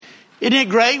Isn't it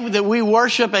great that we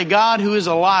worship a God who is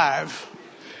alive?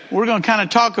 We're going to kind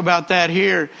of talk about that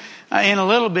here in a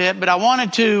little bit, but I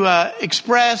wanted to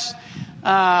express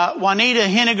Juanita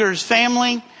Henniger's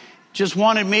family just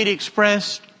wanted me to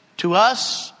express to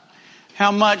us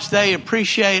how much they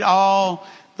appreciate all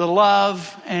the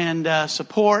love and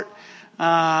support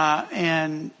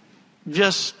and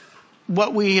just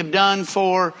what we have done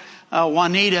for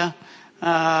Juanita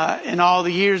in all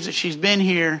the years that she's been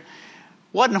here.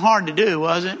 Wasn't hard to do,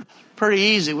 was it? Pretty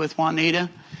easy with Juanita.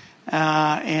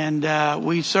 And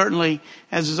we certainly,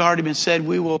 as has already been said,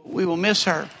 we will miss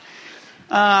her.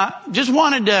 Just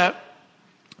wanted to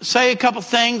say a couple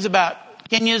things about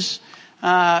Kenya's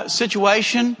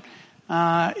situation.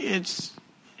 It's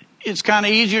kind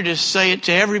of easier to say it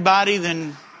to everybody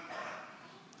than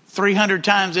 300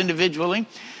 times individually.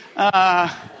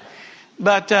 But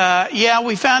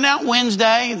we found out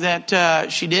Wednesday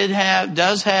that she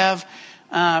does have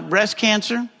breast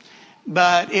cancer,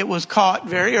 but it was caught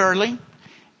very early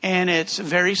and it's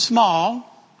very small.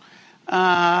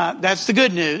 That's the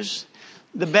good news.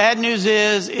 The bad news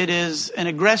is it is an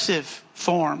aggressive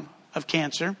form of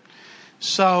cancer.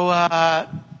 So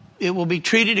it will be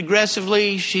treated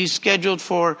aggressively. She's scheduled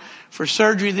for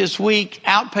surgery this week,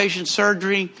 outpatient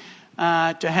surgery,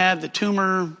 to have the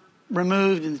tumor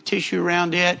removed and the tissue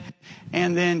around it.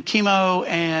 And then chemo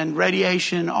and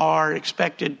radiation are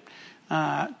expected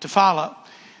to follow.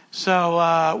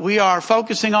 So we are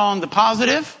focusing on the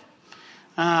positive.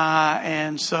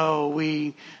 And so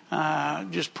we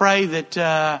just pray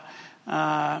that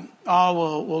all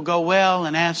will go well,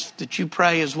 and ask that you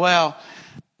pray as well.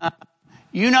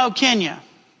 You know Kenya.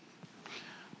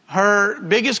 Her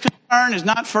biggest concern is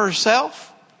not for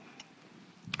herself.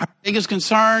 Her biggest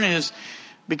concern is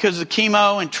because of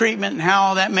chemo and treatment and how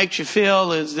all that makes you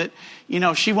feel, is that,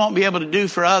 she won't be able to do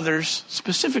for others,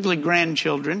 specifically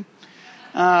grandchildren,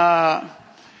 like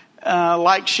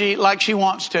she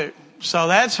wants to. So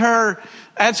that's her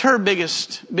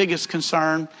biggest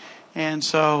concern. And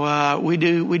so we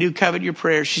do covet your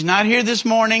prayers. She's not here this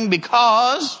morning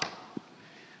because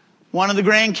one of the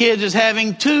grandkids is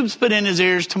having tubes put in his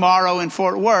ears tomorrow in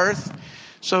Fort Worth.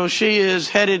 So she is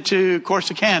headed to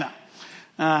Corsicana.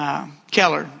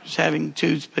 Keller is having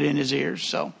tubes put in his ears.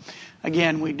 So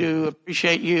again, we do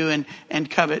appreciate you and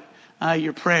covet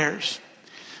your prayers.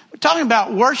 We're talking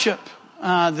about worship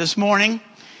this morning.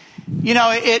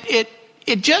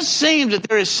 It just seems that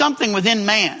there is something within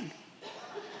man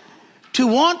to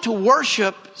want to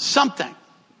worship something.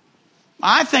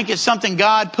 I think it's something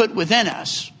God put within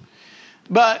us.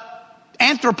 But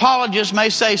anthropologists may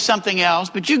say something else.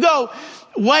 But you go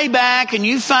way back and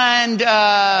you find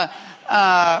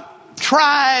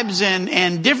tribes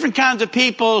and different kinds of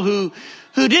people who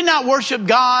did not worship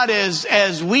God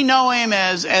as we know him,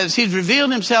 as he's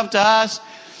revealed himself to us.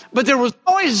 But there was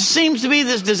always seems to be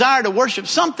this desire to worship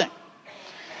something.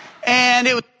 And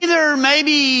it was either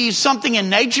maybe something in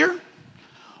nature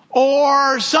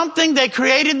or something they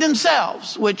created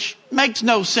themselves, which makes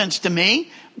no sense to me.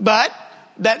 But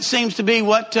that seems to be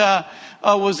what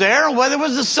was there, whether it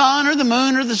was the sun or the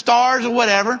moon or the stars or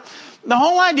whatever. The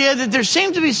whole idea that there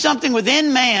seems to be something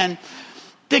within man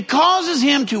that causes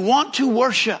him to want to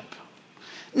worship.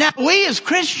 Now, we as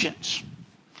Christians,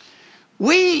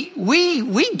 we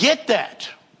get that.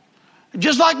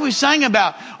 Just like we sang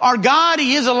about, our God,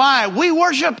 he is alive. We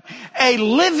worship a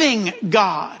living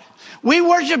God. We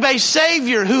worship a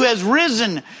Savior who has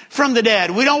risen from the dead.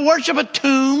 We don't worship a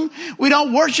tomb. We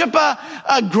don't worship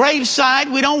a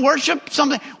gravesite. We don't worship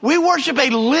something. We worship a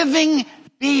living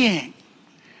being.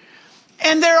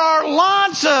 And there are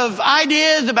lots of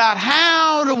ideas about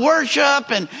how to worship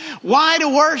and why to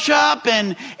worship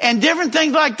and different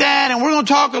things like that. And we're going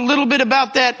to talk a little bit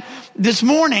about that this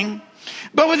morning.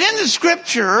 But within the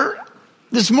scripture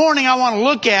this morning, I want to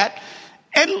look at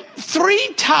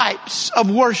three types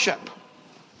of worship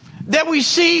that we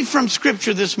see from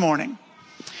scripture this morning.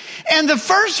 And the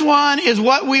first one is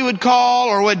what we would call,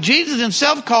 or what Jesus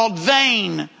himself called,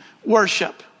 vain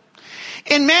worship.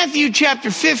 In Matthew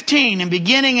chapter 15 and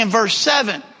beginning in verse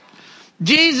 7,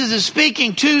 Jesus is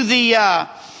speaking to the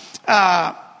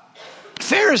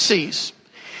Pharisees.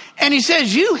 And he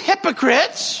says, "You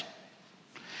hypocrites,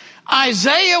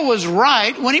 Isaiah was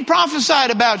right when he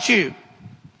prophesied about you."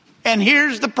 And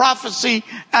here's the prophecy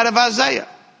out of Isaiah.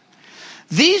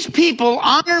 "These people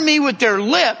honor me with their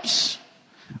lips,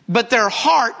 but their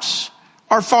hearts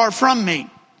are far from me.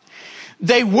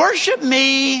 They worship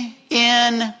me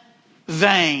in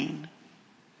vain.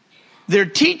 Their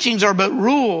teachings are but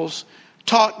rules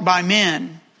taught by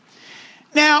men."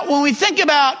 Now, when we think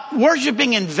about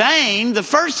worshiping in vain, the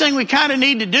first thing we kind of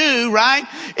need to do, right,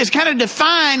 is kind of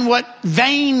define what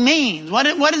vain means. What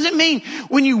does it mean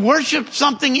when you worship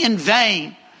something in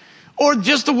vain? Or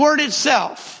just the word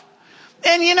itself?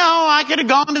 And, I could have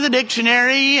gone to the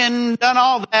dictionary and done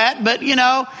all that, but,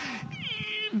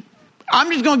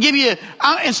 I'm just going to give you,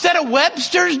 instead of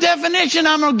Webster's definition,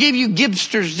 I'm going to give you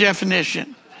Gibster's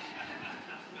definition.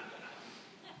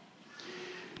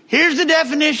 Here's the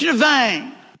definition of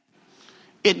vain.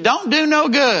 It don't do no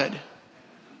good.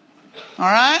 All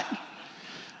right?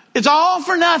 It's all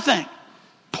for nothing.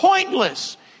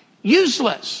 Pointless.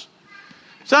 Useless.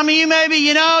 Some of you maybe,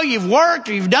 you've worked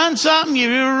or you've done something,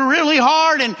 you're really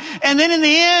hard, and then in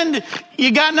the end,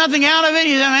 you got nothing out of it.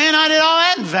 You say, man, I did all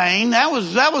that in vain. That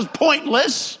was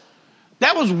pointless.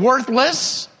 That was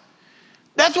worthless.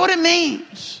 That's what it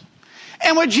means.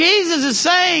 And what Jesus is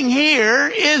saying here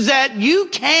is that you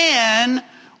can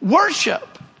worship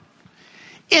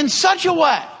in such a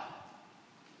way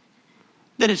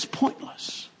that it's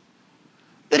pointless,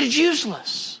 that it's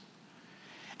useless.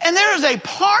 And there is a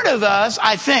part of us,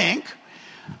 I think,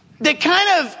 that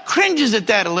kind of cringes at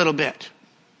that a little bit.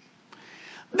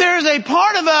 There's a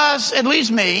part of us, at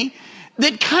least me,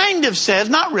 that kind of says,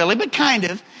 not really, but kind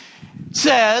of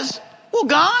says, well,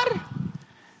 God,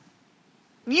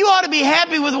 you ought to be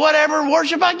happy with whatever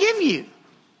worship I give you.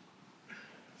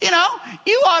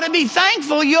 You ought to be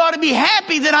thankful. You ought to be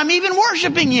happy that I'm even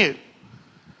worshiping you.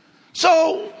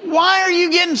 So why are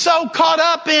you getting so caught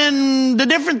up in the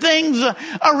different things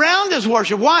around this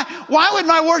worship? Why would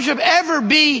my worship ever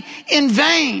be in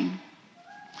vain?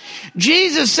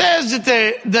 Jesus says that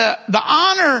the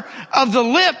honor of the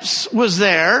lips was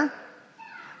there,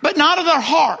 but not of their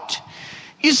heart.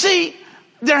 You see,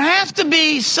 there has to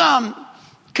be some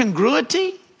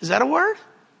congruity. Is that a word?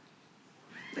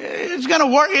 It's going to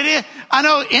work. It is. I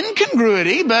know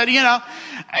incongruity, but you kind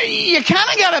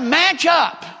of got to match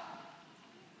up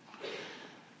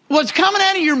what's coming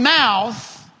out of your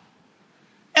mouth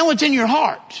and what's in your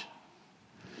heart.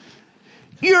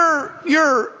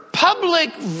 Your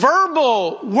public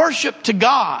verbal worship to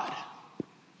God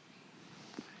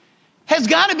has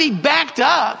got to be backed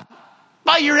up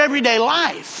by your everyday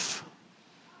life.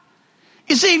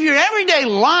 You see, if your everyday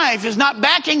life is not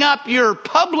backing up your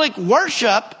public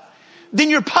worship, then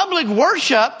your public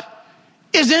worship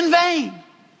is in vain.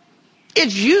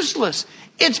 It's useless.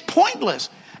 It's pointless.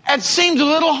 That seems a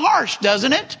little harsh,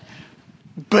 doesn't it?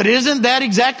 But isn't that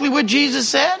exactly what Jesus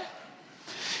said?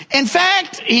 In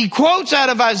fact, he quotes out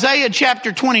of Isaiah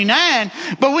chapter 29,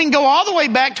 but we can go all the way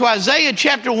back to Isaiah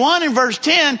chapter 1 and verse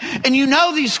 10, and you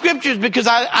know these scriptures because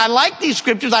I like these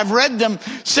scriptures. I've read them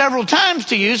several times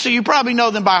to you, so you probably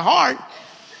know them by heart.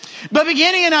 But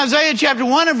beginning in Isaiah chapter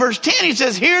 1 and verse 10, he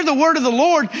says, "Hear the word of the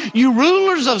Lord, you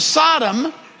rulers of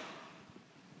Sodom."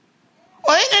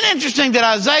 Well, isn't it interesting that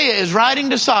Isaiah is writing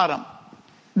to Sodom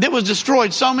that was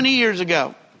destroyed so many years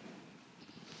ago?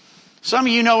 Some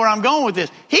of you know where I'm going with this.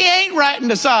 He ain't writing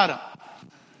to Sodom.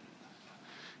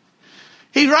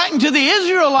 He's writing to the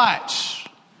Israelites.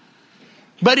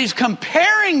 But he's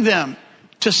comparing them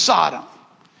to Sodom.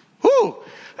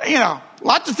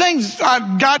 Lots of things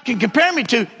God can compare me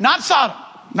to. Not Sodom.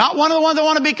 Not one of the ones I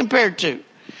want to be compared to.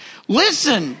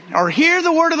 Listen or hear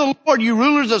the word of the Lord, you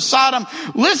rulers of Sodom.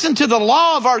 Listen to the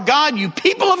law of our God, you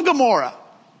people of Gomorrah.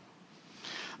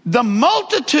 The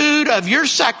multitude of your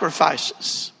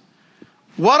sacrifices,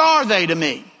 what are they to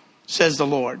me, says the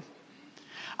Lord?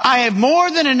 I have more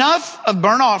than enough of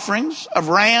burnt offerings, of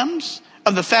rams,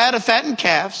 of the fat of fattened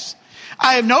calves.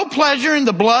 I have no pleasure in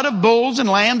the blood of bulls and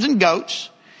lambs and goats.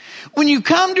 When you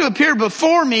come to appear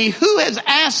before me, who has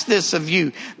asked this of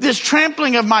you, this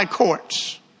trampling of my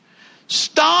courts?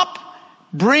 Stop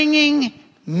bringing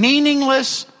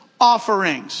meaningless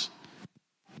offerings.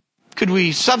 Could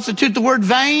we substitute the word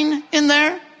vain in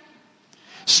there?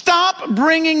 Stop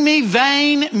bringing me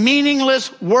vain, meaningless,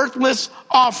 worthless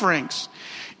offerings.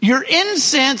 Your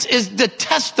incense is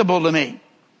detestable to me.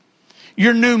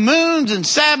 Your new moons and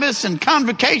Sabbaths and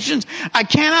convocations, I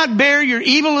cannot bear your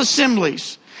evil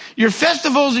assemblies. Your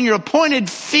festivals and your appointed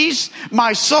feasts,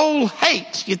 my soul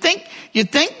hates. You think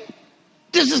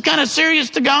this is kind of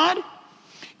serious to God?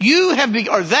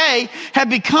 They have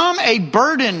become a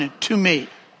burden to me.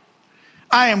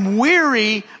 I am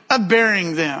weary of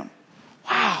bearing them.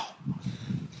 Wow.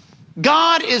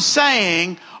 God is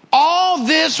saying, all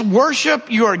this worship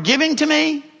you are giving to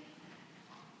me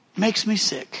makes me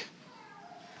sick.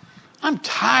 I'm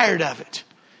tired of it.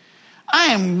 I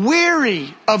am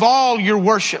weary of all your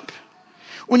worship.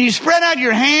 When you spread out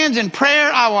your hands in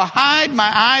prayer, I will hide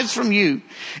my eyes from you.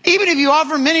 Even if you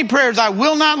offer many prayers, I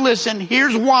will not listen.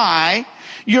 Here's why.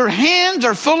 Your hands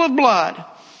are full of blood.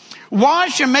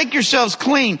 Wash and make yourselves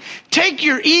clean. Take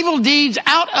your evil deeds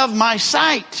out of my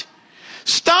sight.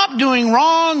 Stop doing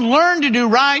wrong. Learn to do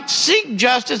right. Seek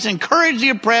justice. Encourage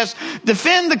the oppressed.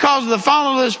 Defend the cause of the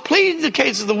fatherless. Plead the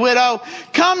case of the widow.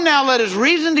 Come now, let us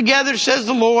reason together, says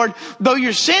the Lord. Though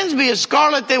your sins be as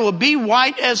scarlet, they will be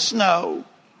white as snow.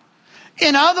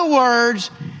 In other words,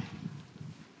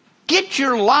 get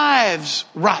your lives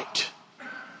right.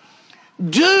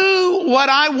 Do what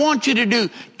I want you to do.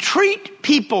 Treat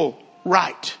people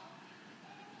right.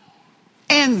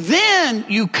 And then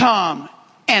you come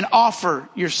and offer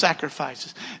your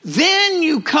sacrifices. Then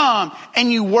you come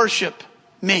and you worship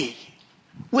me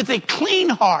with a clean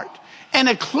heart and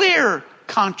a clear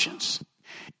conscience.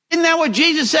 Isn't that what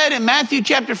Jesus said in Matthew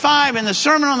chapter 5 in the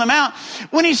Sermon on the Mount?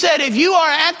 When he said, if you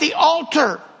are at the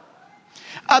altar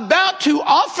about to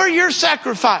offer your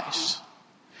sacrifice,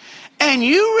 and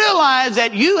you realize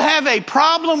that you have a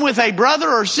problem with a brother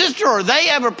or sister, or they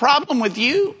have a problem with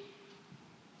you,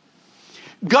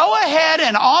 go ahead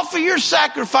and offer your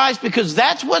sacrifice, because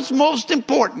that's what's most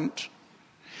important.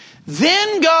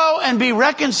 Then go and be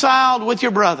reconciled with your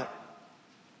brother.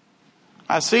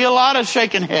 I see a lot of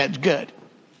shaking heads. Good.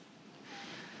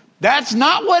 That's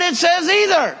not what it says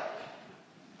either.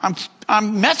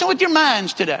 I'm messing with your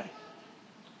minds today.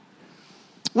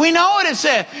 We know what it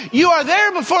said. You are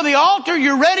there before the altar.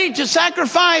 You're ready to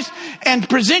sacrifice and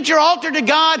present your altar to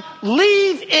God.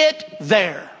 Leave it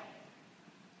there.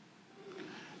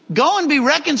 Go and be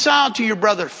reconciled to your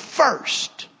brother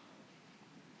first.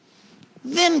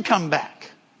 Then come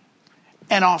back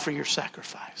and offer your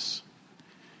sacrifice.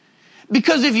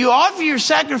 Because if you offer your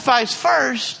sacrifice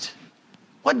first,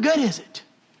 what good is it?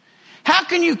 How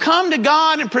can you come to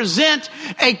God and present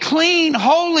a clean,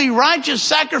 holy, righteous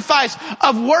sacrifice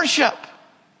of worship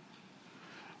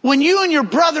when you and your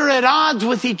brother are at odds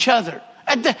with each other?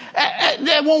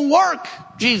 That won't work,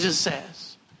 Jesus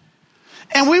says.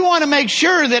 And we want to make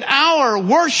sure that our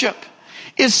worship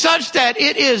is such that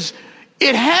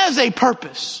it has a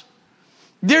purpose.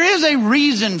 There is a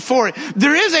reason for it.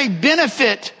 There is a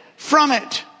benefit from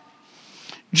it.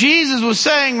 Jesus was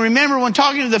saying, remember when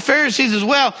talking to the Pharisees as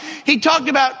well, he talked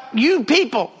about you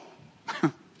people.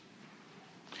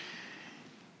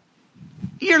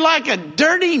 You're like a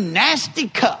dirty, nasty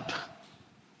cup.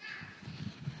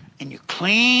 And you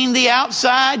clean the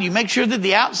outside. You make sure that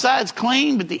the outside's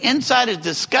clean, but the inside is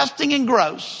disgusting and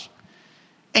gross.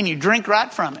 And you drink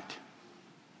right from it.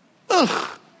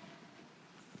 Ugh.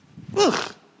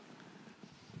 Ugh.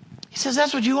 He says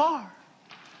that's what you are.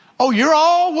 Oh, you're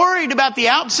all worried about the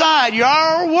outside. You're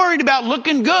all worried about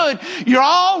looking good. You're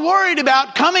all worried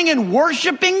about coming and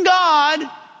worshiping God.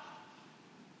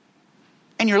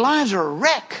 And your lives are a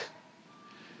wreck.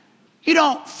 You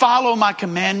don't follow my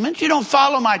commandments. You don't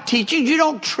follow my teachings. You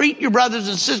don't treat your brothers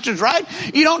and sisters right.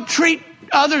 You don't treat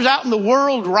others out in the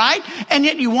world right. And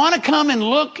yet you want to come and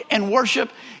look and worship.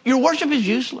 Your worship is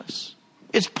useless.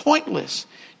 It's pointless,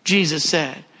 Jesus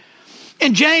said.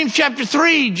 In James chapter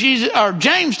 3,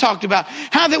 James talked about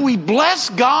how that we bless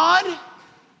God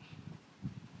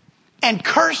and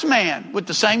curse man with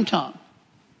the same tongue.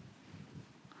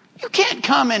 You can't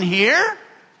come in here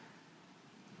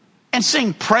and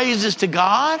sing praises to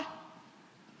God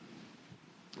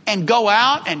and go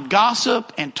out and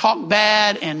gossip and talk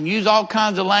bad and use all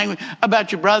kinds of language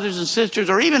about your brothers and sisters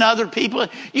or even other people.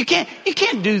 You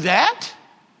can't do that.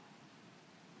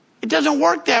 It doesn't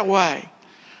work that way.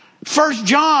 1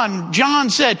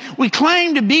 John said, we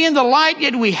claim to be in the light,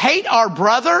 yet we hate our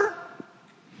brother.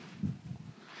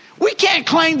 We can't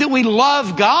claim that we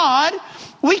love God.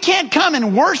 We can't come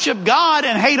and worship God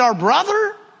and hate our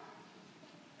brother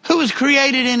who was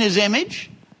created in his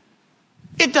image.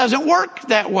 It doesn't work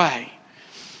that way.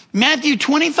 Matthew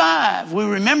 25, we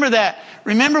remember that.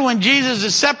 Remember when Jesus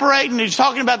is separating, he's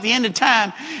talking about the end of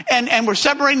time, and we're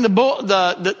separating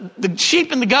the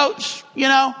sheep and the goats, you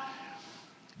know.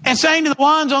 And saying to the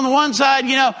ones on the one side,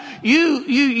 you know,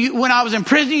 you when I was in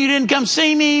prison, you didn't come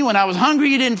see me. When I was hungry,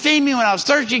 you didn't feed me. When I was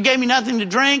thirsty, you gave me nothing to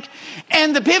drink.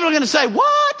 And the people are going to say,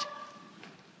 what?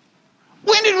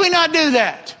 When did we not do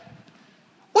that?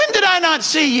 When did I not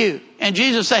see you? And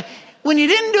Jesus said, when you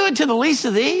didn't do it to the least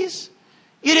of these,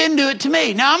 you didn't do it to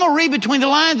me. Now I'm going to read between the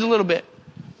lines a little bit.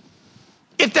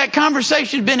 If that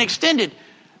conversation had been extended.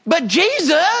 But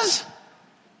Jesus,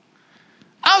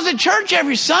 I was at church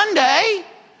every Sunday.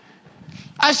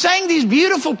 I sang these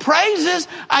beautiful praises.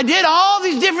 I did all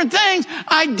these different things.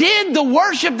 I did the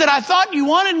worship that I thought you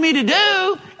wanted me to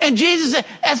do. And Jesus said,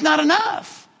 that's not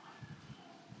enough.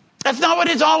 That's not what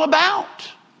it's all about.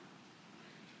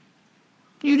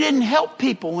 You didn't help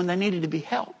people when they needed to be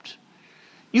helped.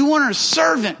 You weren't a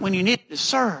servant when you needed to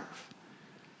serve.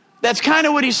 That's kind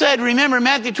of what he said. Remember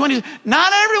Matthew 20,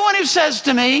 not everyone who says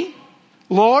to me,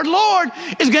 Lord, Lord,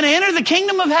 is going to enter the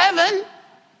kingdom of heaven.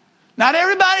 Not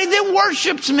everybody that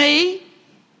worships me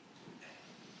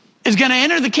is going to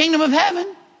enter the kingdom of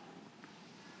heaven.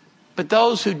 But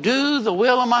those who do the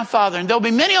will of my Father. And there'll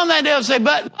be many on that day who say,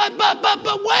 but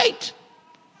wait.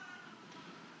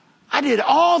 I did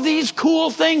all these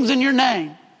cool things in your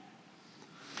name.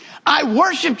 I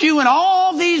worshiped you in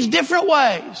all these different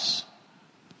ways.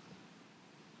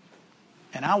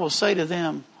 And I will say to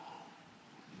them,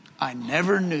 I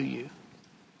never knew you.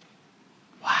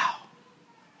 Wow.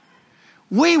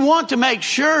 We want to make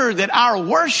sure that our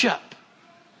worship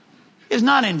is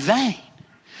not in vain.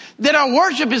 That our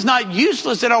worship is not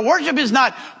useless. That our worship is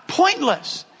not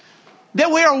pointless. That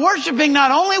we are worshiping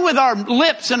not only with our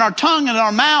lips and our tongue and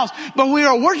our mouths, but we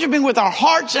are worshiping with our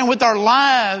hearts and with our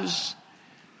lives.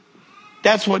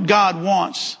 That's what God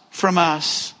wants from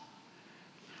us.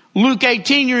 Luke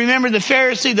 18, you remember the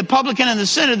Pharisee, the publican and the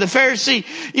sinner. The Pharisee,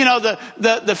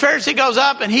 the Pharisee goes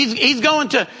up and he's going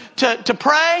to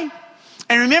pray.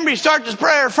 And remember, he starts his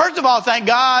prayer. First of all, thank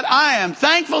God, I am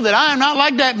thankful that I am not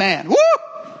like that man. Woo!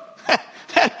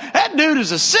 That dude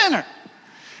is a sinner.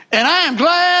 And I am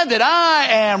glad that I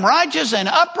am righteous and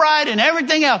upright and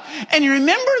everything else. And you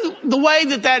remember the way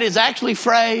that is actually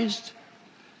phrased?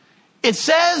 It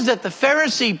says that the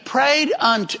Pharisee prayed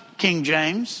unto, King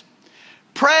James,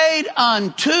 prayed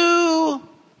unto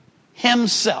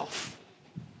himself.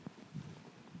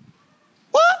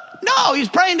 What? No, he's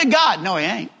praying to God. No, he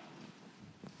ain't.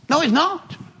 No, he's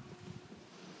not.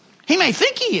 He may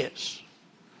think he is.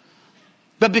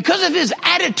 But because of his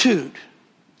attitude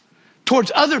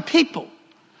towards other people,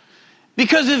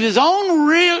 because of his own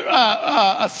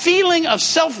real feeling of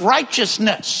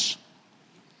self-righteousness,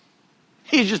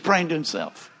 he's just praying to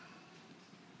himself,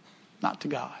 not to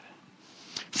God.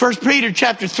 1 Peter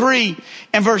chapter 3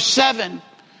 and verse 7,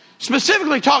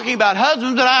 specifically talking about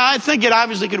husbands, but I think it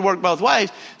obviously could work both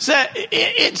ways.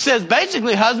 It says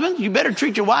basically, husbands, you better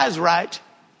treat your wives right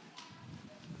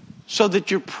so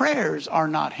that your prayers are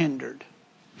not hindered.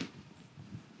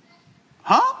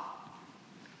 Huh?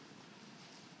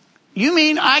 You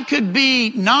mean I could be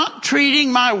not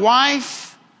treating my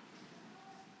wife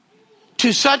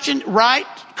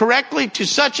correctly to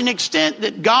such an extent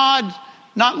that God's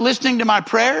not listening to my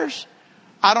prayers?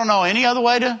 I don't know any other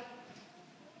way to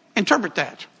interpret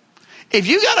that. If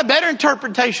you got a better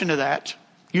interpretation of that,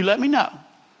 you let me know.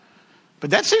 But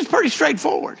that seems pretty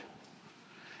straightforward.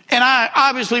 And I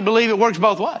obviously believe it works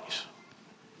both ways.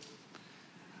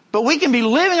 But we can be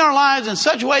living our lives in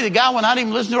such a way that God will not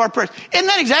even listen to our prayers. Isn't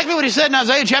that exactly what he said in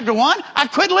Isaiah chapter 1? I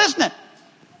quit listening.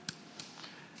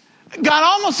 God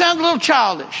almost sounds a little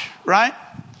childish, right?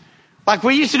 Like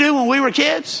we used to do when we were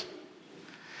kids.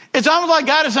 It's almost like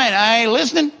God is saying, I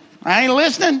ain't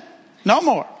listening, no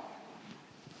more.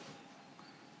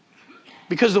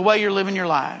 Because of the way you're living your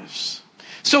lives.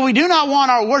 So we do not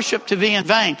want our worship to be in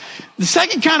vain. The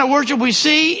second kind of worship we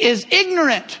see is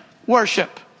ignorant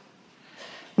worship.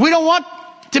 We don't want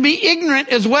to be ignorant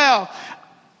as well.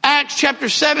 Acts chapter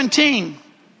 17.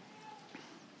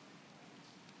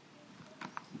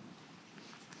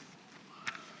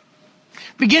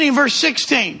 Beginning verse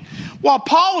 16. While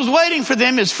Paul was waiting for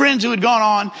them, his friends who had gone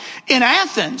on in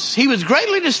Athens, he was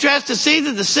greatly distressed to see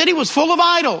that the city was full of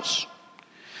idols.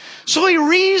 So he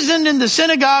reasoned in the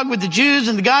synagogue with the Jews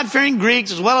and the God-fearing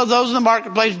Greeks, as well as those in the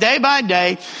marketplace, day by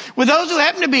day. With those who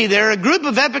happened to be there, a group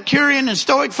of Epicurean and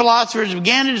Stoic philosophers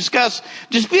began to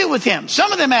dispute with him.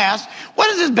 Some of them asked, what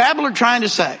is this babbler trying to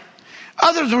say?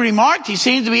 Others remarked, he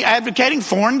seems to be advocating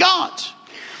foreign gods.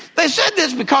 They said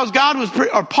this because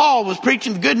Paul was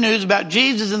preaching the good news about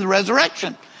Jesus and the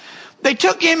resurrection. They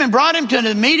took him and brought him to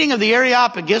the meeting of the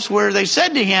Areopagus, where they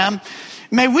said to him,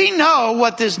 may we know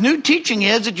what this new teaching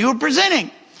is that you are presenting?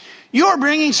 You are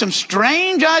bringing some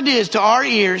strange ideas to our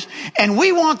ears, and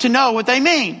we want to know what they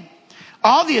mean.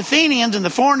 All the Athenians and the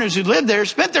foreigners who lived there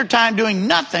spent their time doing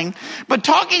nothing but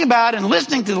talking about and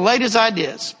listening to the latest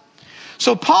ideas.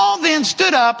 So Paul then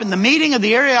stood up in the meeting of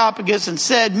the Areopagus and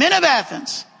said, men of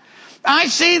Athens, I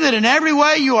see that in every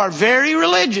way you are very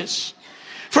religious.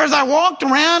 For as I walked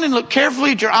around and looked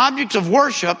carefully at your objects of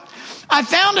worship, I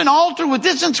found an altar with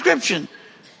this inscription,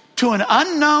 to an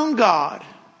unknown God.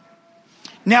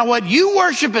 Now what you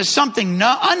worship as something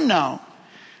unknown,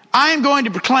 I am going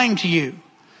to proclaim to you.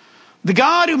 The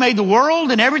God who made the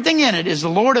world and everything in it is the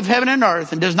Lord of heaven and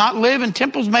earth, and does not live in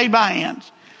temples made by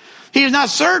hands. He is not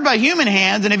served by human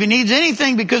hands, and if he needs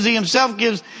anything because he himself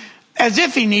gives, as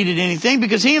if he needed anything,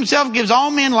 because he himself gives all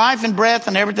men life and breath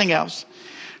and everything else.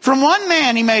 From one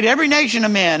man he made every nation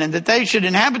of men, and that they should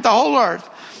inhabit the whole earth.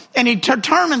 And he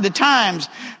determined the times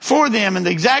for them and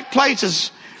the exact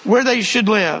places where they should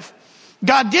live.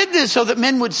 God did this so that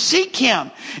men would seek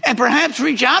him and perhaps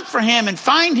reach out for him and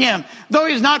find him, though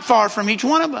he is not far from each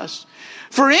one of us.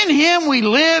 For in him we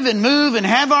live and move and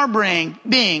have our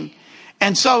being.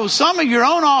 And so some of your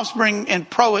own offspring, and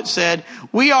poets said,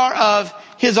 we are of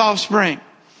his offspring.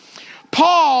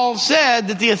 Paul said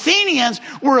that the Athenians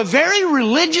were a very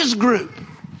religious group.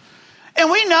 And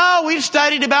we know, we've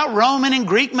studied about Roman and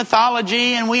Greek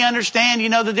mythology, and we understand,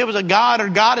 that there was a god or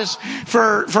goddess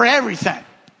for everything.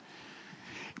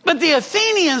 But the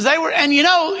Athenians, they were,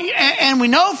 and we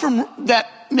know from that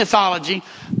mythology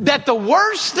that the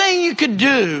worst thing you could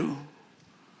do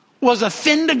was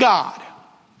offend a god.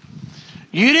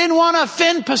 You didn't want to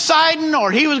offend Poseidon,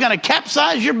 or he was going to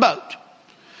capsize your boat.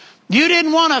 You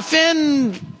didn't want to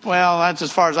offend, well, that's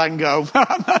as far as I can go.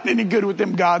 I'm not any good with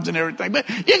them gods and everything, but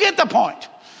you get the point.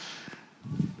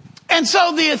 And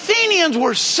so the Athenians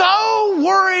were so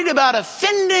worried about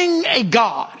offending a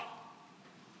god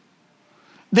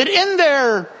that in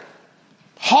their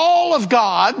hall of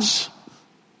gods,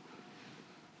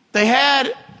 they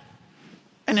had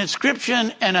an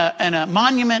inscription and a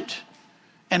monument,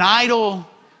 an idol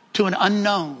to an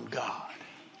unknown God.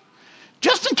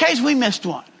 Just in case we missed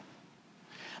one.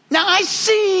 Now I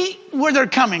see where they're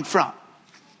coming from.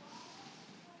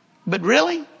 But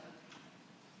really?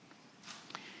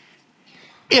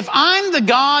 If I'm the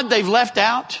God they've left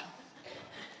out,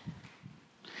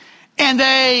 and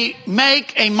they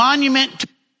make a monument to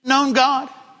an unknown God,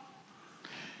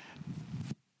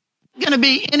 going to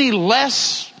be any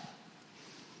less,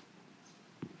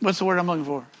 what's the word I'm looking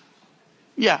for?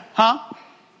 Yeah,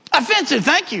 offensive,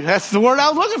 thank you. That's the word I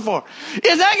was looking for.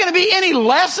 Is that going to be any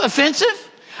less offensive?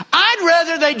 I'd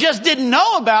rather they just didn't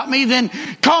know about me than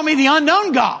call me the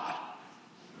unknown God.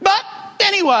 But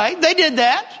anyway, they did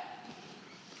that.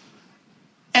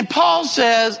 And Paul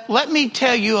says, let me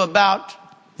tell you about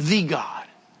the God.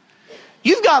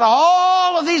 You've got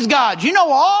all of these gods. You know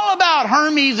all about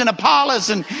Hermes and Apollos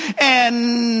and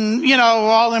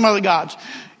all them other gods.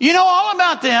 You know all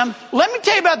about them. Let me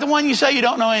tell you about the one you say you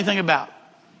don't know anything about.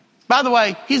 By the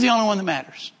way, he's the only one that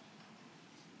matters.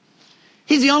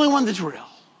 He's the only one that's real.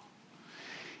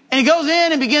 And he goes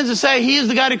in and begins to say he is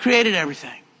the God who created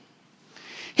everything.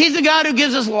 He's the God who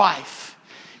gives us life.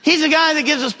 He's the guy that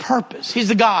gives us purpose. He's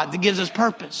the God that gives us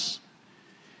purpose.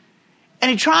 And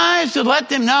he tries to let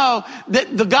them know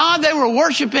that the God they were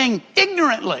worshiping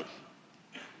ignorantly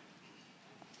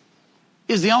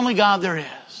is the only God there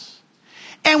is.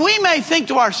 And we may think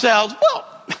to ourselves,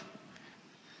 well,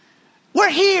 we're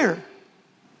here.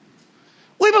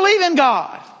 We believe in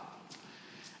God.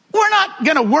 We're not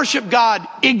going to worship God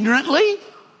ignorantly.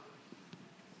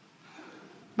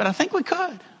 But I think we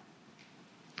could.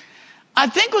 I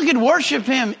think we could worship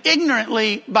him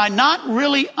ignorantly by not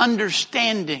really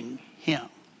understanding him.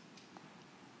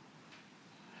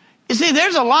 You see,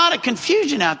 there's a lot of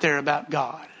confusion out there about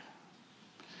God.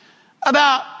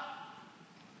 About,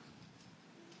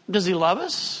 does he love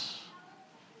us?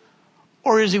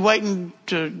 Or is he waiting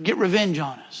to get revenge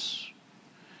on us?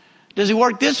 Does he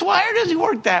work this way or does he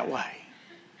work that way?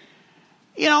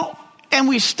 And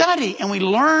we study and we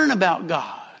learn about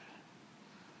God.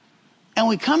 And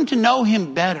we come to know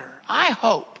him better. I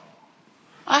hope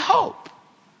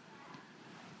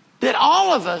that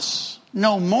all of us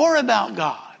know more about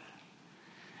God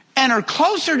and are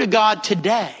closer to God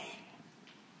today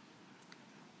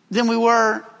than we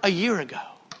were a year ago.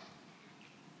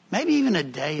 Maybe even a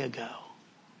day ago.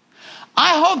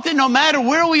 I hope that no matter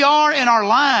where we are in our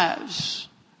lives,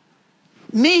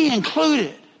 me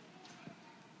included,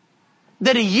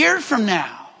 that a year from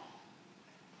now,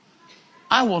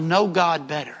 I will know God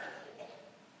better.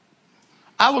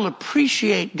 I will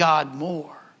appreciate God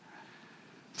more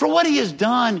for what he has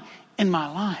done in my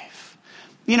life.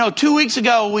 2 weeks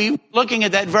ago, we were looking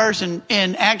at that verse in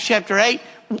Acts chapter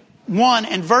 1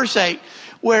 and verse 8,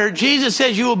 where Jesus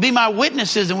says, you will be my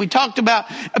witnesses. And we talked about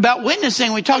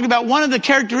witnessing. We talked about one of the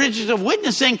characteristics of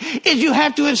witnessing is you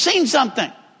have to have seen something.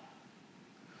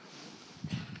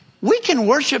 We can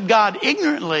worship God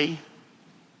ignorantly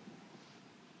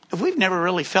if we've never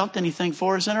really felt anything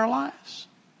for us in our lives.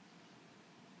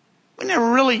 We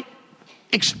never really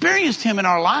experienced him in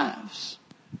our lives.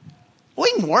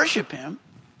 We can worship him,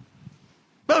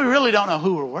 but we really don't know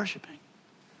who we're worshiping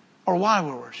or why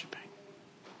we're worshiping.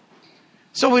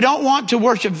 So we don't want to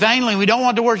worship vainly. We don't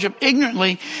want to worship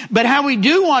ignorantly. But how we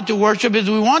do want to worship is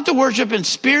we want to worship in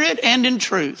spirit and in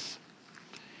truth.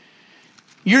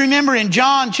 You remember in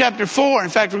John chapter 4, in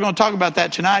fact, we're going to talk about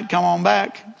that tonight. Come on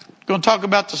back. We're going to talk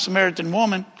about the Samaritan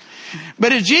woman.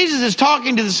 But as Jesus is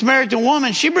talking to the Samaritan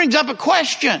woman, she brings up a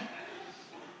question.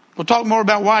 We'll talk more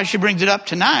about why she brings it up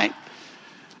tonight.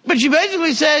 But she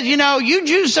basically says, you know, you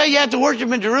Jews say you have to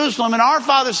worship in Jerusalem, and our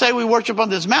fathers say we worship on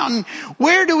this mountain.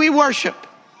 Where do we worship?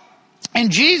 And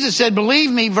Jesus said,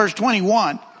 believe me, verse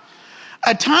 21,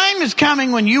 a time is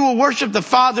coming when you will worship the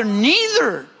Father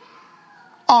neither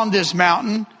on this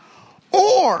mountain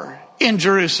or in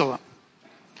Jerusalem.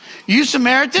 You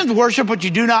Samaritans worship what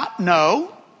you do not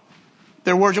know.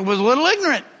 Their worship was a little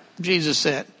ignorant, Jesus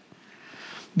said.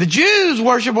 The Jews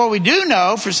worship what we do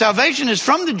know, for salvation is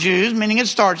from the Jews, meaning it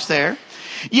starts there.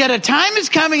 Yet a time is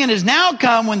coming and has now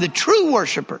come when the true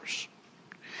worshipers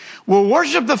will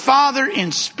worship the Father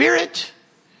in spirit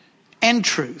and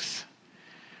truth.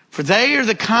 For they are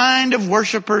the kind of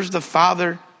worshipers the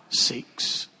Father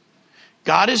seeks.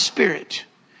 God is spirit,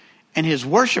 and his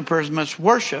worshipers must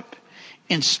worship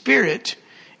in spirit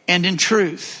and in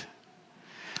truth.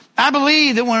 I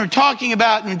believe that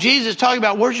when Jesus is talking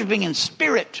about worshiping in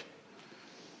spirit,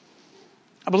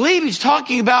 I believe he's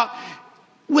talking about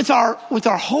with our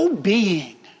whole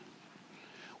being,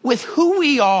 with who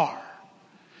we are.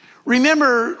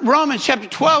 Remember, Romans chapter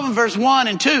 12 and verse 1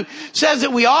 and 2 says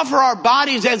that we offer our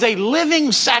bodies as a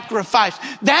living sacrifice.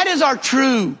 That is our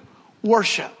true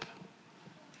worship.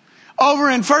 Over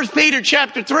in 1 Peter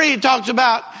chapter 3, it talks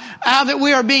about how that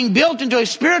we are being built into a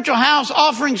spiritual house,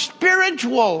 offering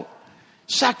spiritual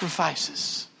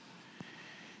sacrifices.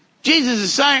 Jesus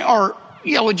is saying,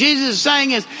 what Jesus is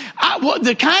saying is,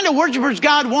 the kind of worshipers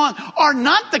God wants are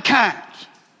not the kind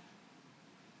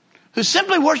who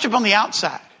simply worship on the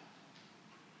outside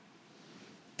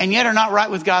and yet are not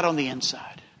right with God on the inside.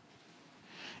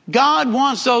 God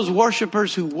wants those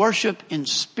worshipers who worship in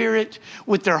spirit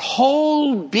with their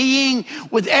whole being,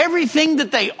 with everything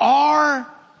that they are.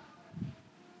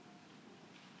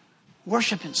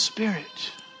 Worship in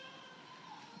spirit.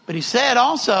 But he said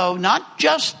also, not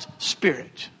just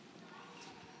spirit,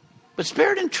 but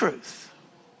spirit and truth.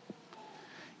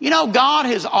 You know, God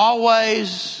has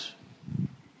always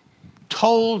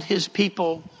told his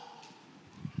people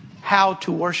how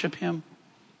to worship him.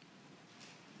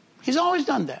 He's always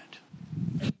done that.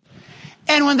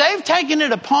 And when they've taken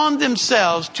it upon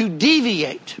themselves to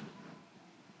deviate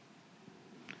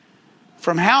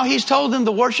from how he's told them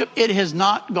to worship, it has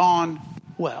not gone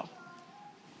well.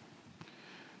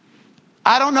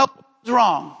 I don't know what was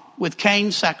wrong with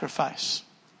Cain's sacrifice,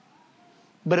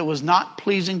 but it was not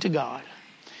pleasing to God.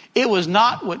 It was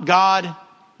not what God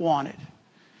wanted.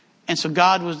 And so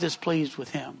God was displeased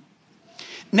with him.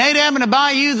 Nadab and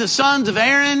Abihu, the sons of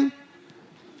Aaron,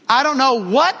 I don't know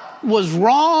what was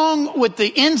wrong with the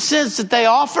incense that they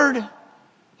offered,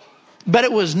 but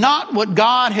it was not what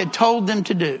God had told them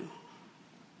to do.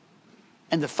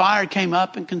 And the fire came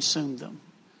up and consumed them.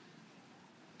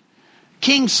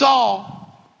 King Saul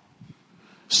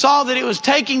saw that it was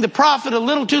taking the prophet a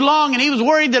little too long, and he was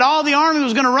worried that all the army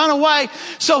was going to run away.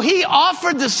 So he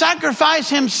offered the sacrifice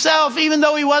himself, even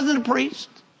though he wasn't a priest.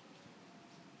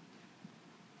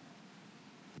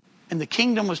 And the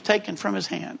kingdom was taken from his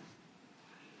hand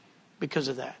because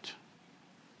of that.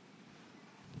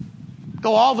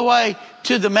 Go all the way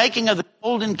to the making of the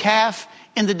golden calf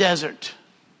in the desert.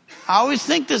 I always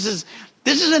think this is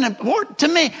an important, to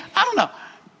me, I don't know,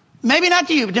 maybe not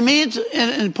to you, but to me it's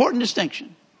an important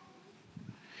distinction.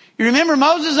 You remember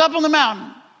Moses up on the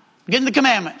mountain getting the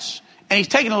commandments, and he's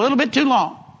taking a little bit too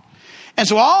long. And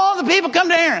so all the people come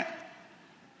to Aaron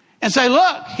and say,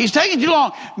 look, he's taking too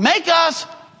long. Make us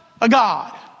a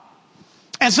god.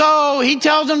 And so he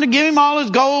tells them to give him all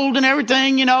his gold and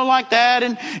everything, you know, like that.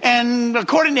 And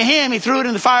according to him, he threw it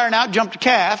in the fire and out jumped a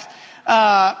calf,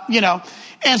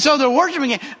 And so they're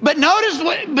worshiping it. But notice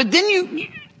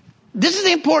this is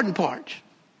the important part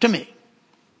to me.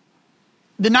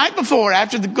 The night before,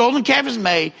 after the golden calf is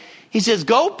made, he says,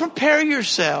 go prepare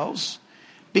yourselves,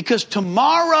 because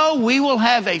tomorrow we will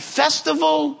have a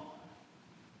festival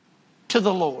to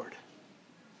the Lord.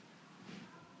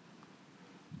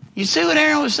 You see what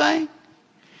Aaron was saying?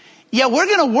 Yeah, we're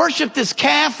going to worship this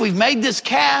calf. We've made this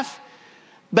calf,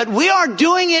 but we are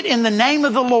doing it in the name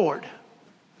of the Lord.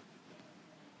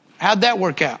 How'd that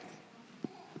work out?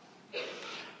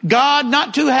 God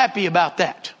not too happy about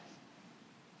that.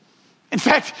 In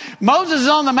fact, Moses is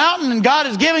on the mountain and God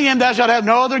is giving him, thou shalt have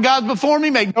no other gods before me,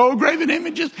 make no graven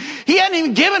images. He hadn't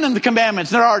even given them the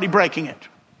commandments. They're already breaking it.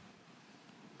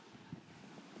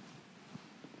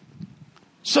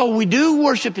 So we do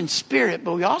worship in spirit,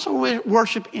 but we also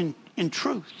worship in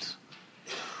truth,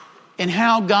 in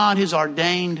how God has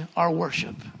ordained our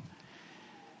worship.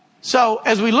 So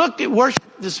as we looked at worship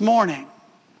this morning,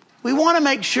 We want to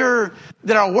make sure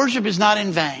that our worship is not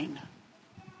in vain,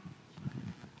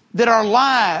 that our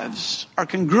lives are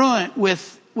congruent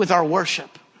with our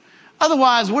worship.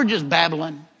 Otherwise, we're just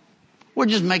babbling. We're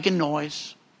just making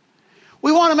noise.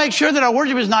 We want to make sure that our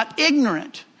worship is not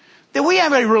ignorant, that we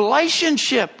have a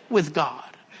relationship with God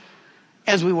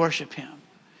as we worship Him,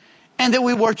 and that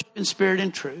we worship in spirit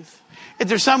and truth. If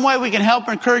there's some way we can help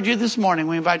or encourage you this morning,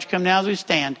 we invite you to come now as we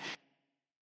stand.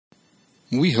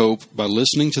 We hope by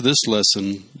listening to this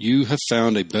lesson, you have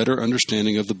found a better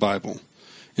understanding of the Bible,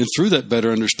 and through that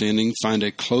better understanding, find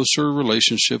a closer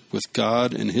relationship with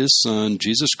God and His Son,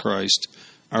 Jesus Christ,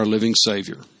 our living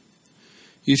Savior.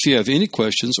 If you have any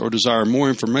questions or desire more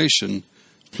information,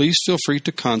 please feel free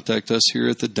to contact us here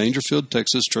at the Dangerfield,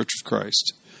 Texas Church of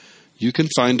Christ. You can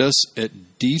find us at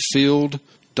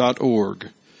dfield.org.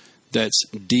 That's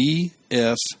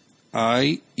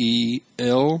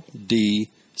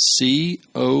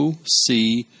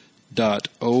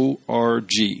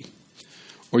DFIELDCOC.org.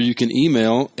 Or you can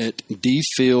email at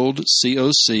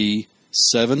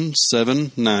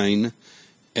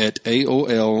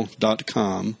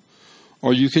dfieldcoc779@aol.com.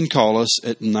 Or you can call us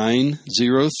at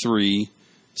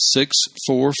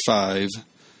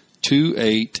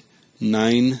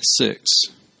 903-645-2896.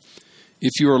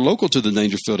 If you are local to the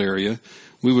Dangerfield area,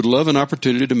 we would love an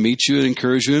opportunity to meet you and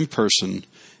encourage you in person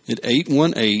at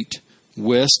 818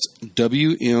 West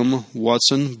W.M.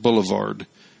 Watson Boulevard,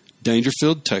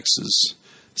 Dangerfield, Texas,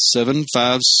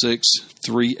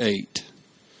 75638.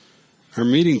 Our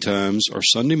meeting times are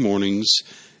Sunday mornings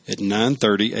at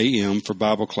 9:30 a.m. for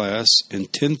Bible class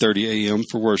and 10:30 a.m.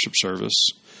 for worship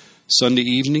service, Sunday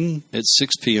evening at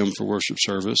 6 p.m. for worship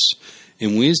service,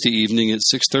 and Wednesday evening at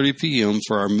 6:30 p.m.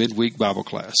 for our midweek Bible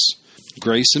class.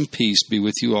 Grace and peace be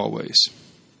with you always.